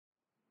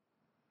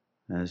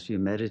As you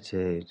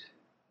meditate,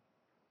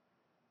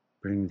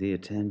 bring the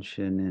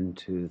attention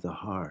into the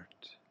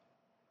heart,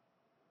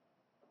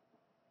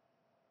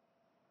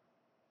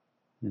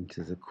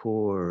 into the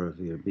core of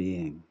your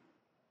being,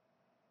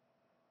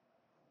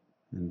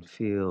 and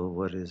feel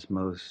what is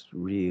most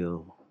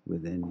real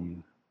within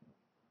you.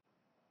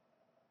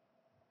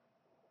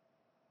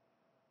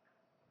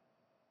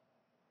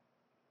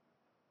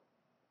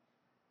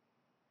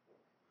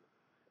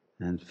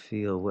 And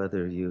feel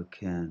whether you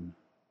can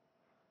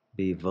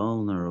be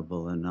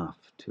vulnerable enough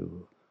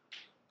to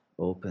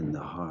open the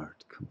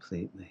heart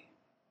completely.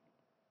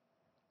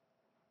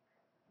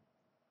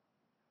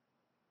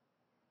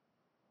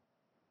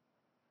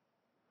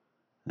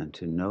 And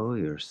to know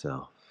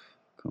yourself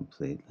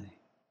completely.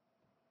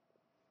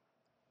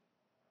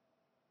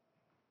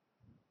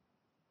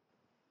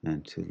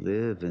 And to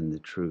live in the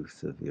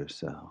truth of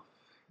yourself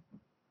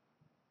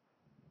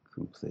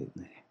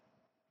completely.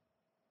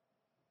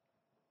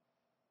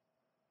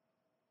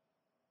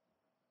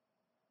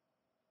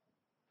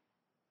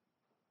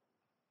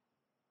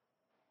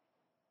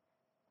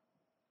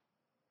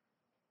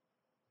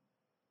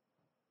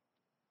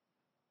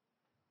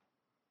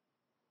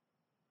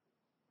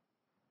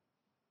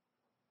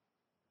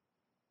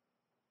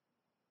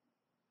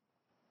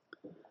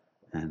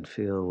 And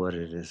feel what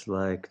it is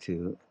like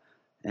to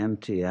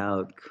empty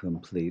out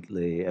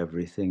completely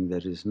everything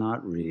that is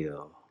not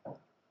real,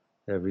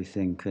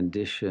 everything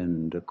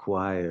conditioned,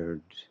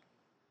 acquired,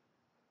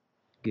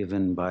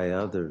 given by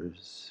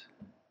others,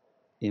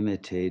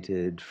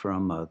 imitated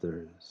from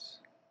others,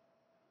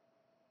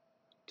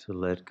 to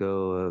let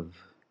go of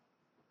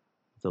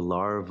the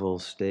larval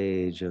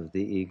stage of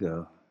the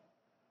ego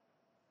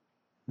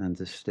and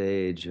the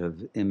stage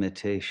of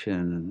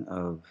imitation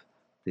of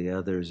the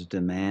other's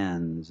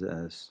demands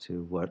as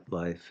to what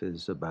life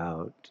is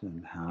about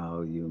and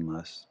how you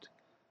must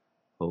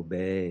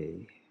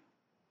obey.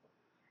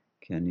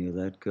 Can you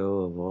let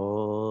go of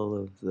all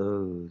of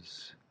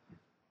those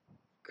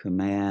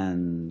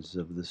commands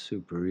of the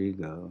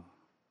superego,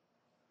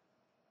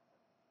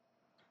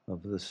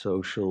 of the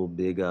social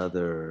big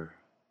other,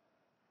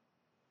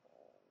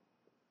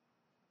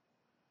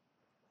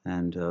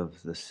 and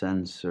of the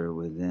censor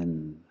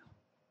within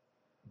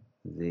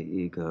the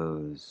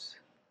ego's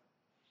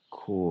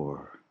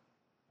core,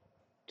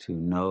 to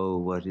know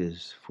what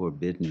is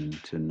forbidden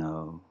to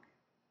know,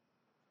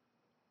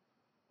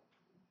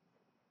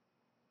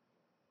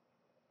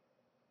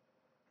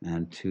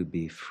 and to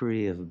be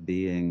free of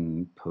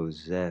being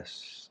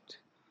possessed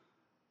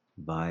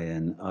by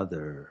an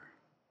other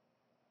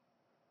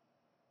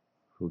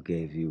who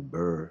gave you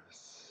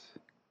birth,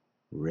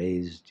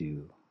 raised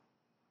you,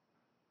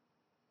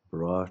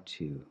 brought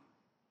you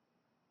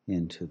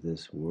into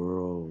this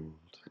world,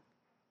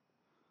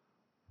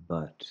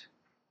 but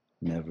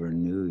never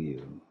knew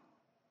you.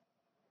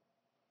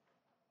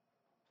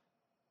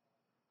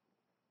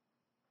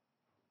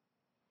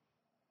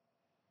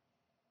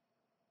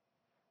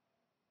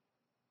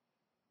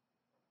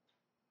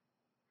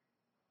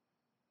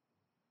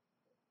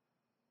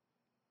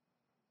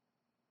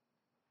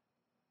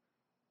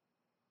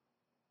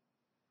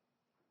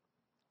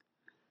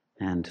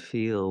 And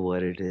feel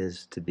what it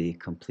is to be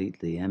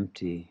completely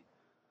empty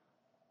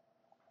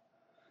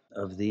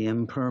of the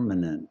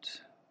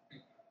impermanent,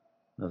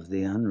 of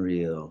the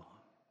unreal,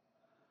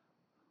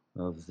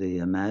 of the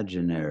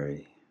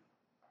imaginary,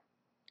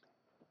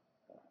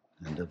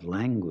 and of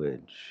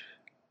language,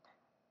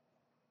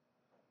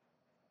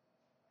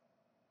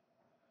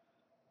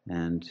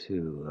 and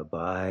to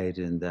abide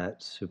in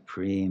that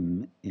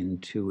supreme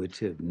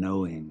intuitive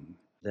knowing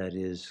that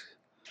is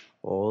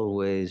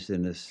always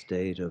in a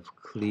state of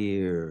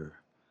clear,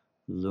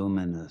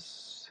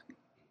 luminous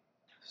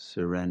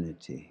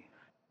serenity.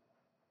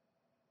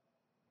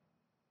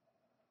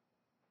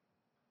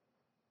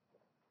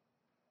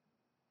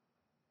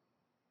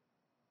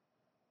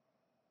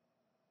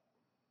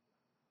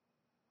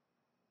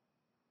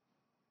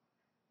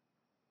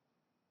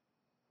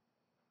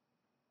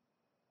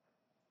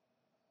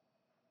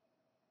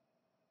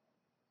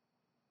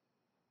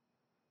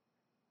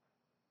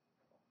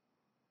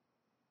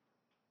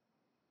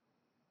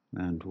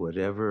 And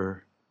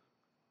whatever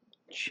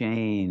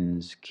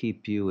chains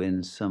keep you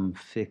in some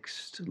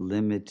fixed,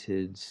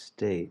 limited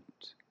state,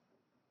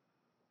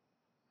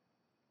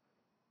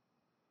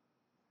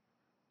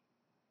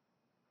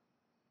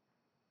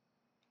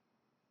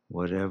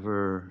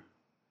 whatever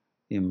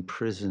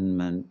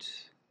imprisonment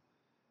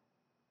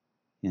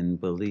in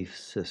belief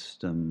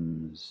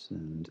systems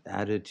and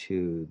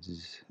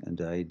attitudes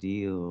and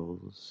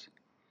ideals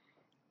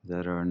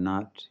that are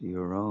not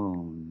your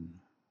own,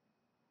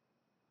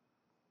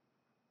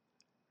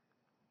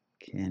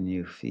 can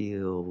you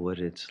feel what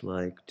it's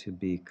like to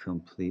be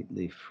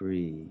completely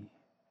free?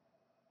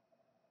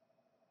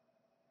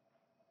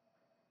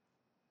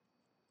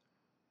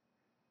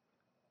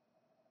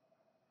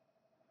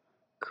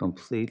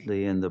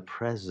 Completely in the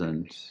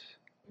present,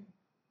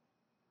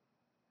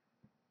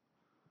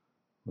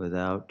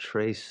 without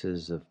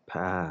traces of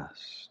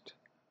past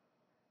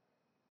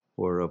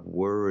or of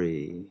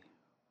worry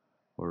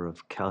or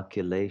of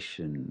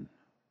calculation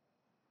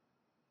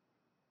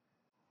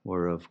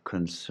or of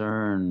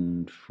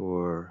concern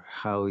for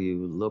how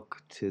you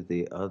look to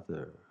the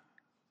other.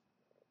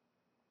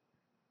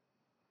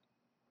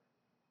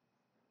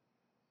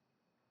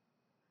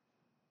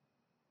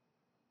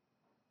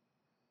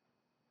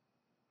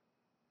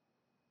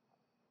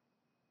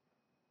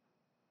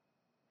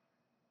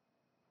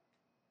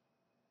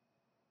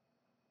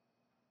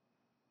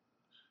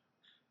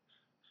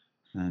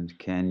 And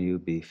can you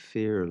be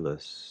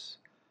fearless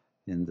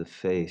in the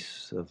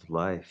face of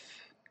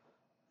life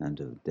and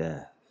of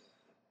death?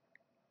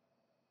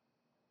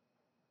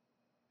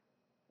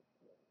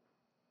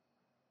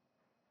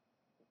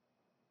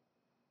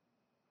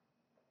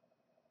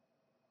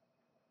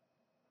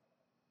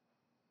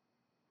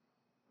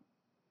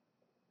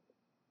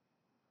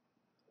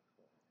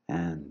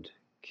 And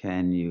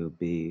can you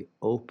be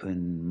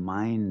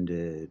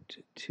open-minded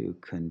to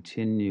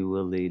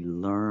continually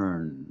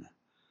learn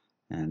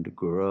and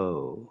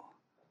grow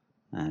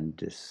and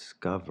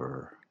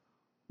discover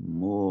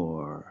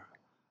more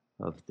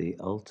of the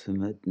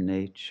ultimate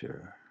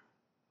nature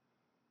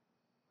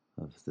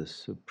of the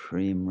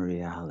supreme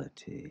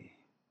reality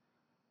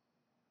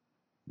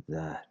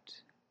that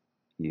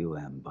you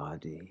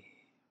embody?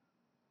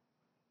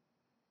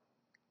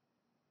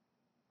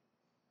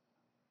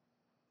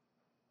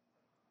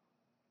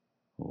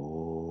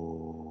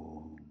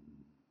 Om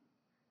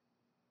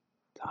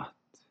Tat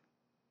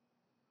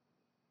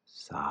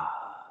Sat.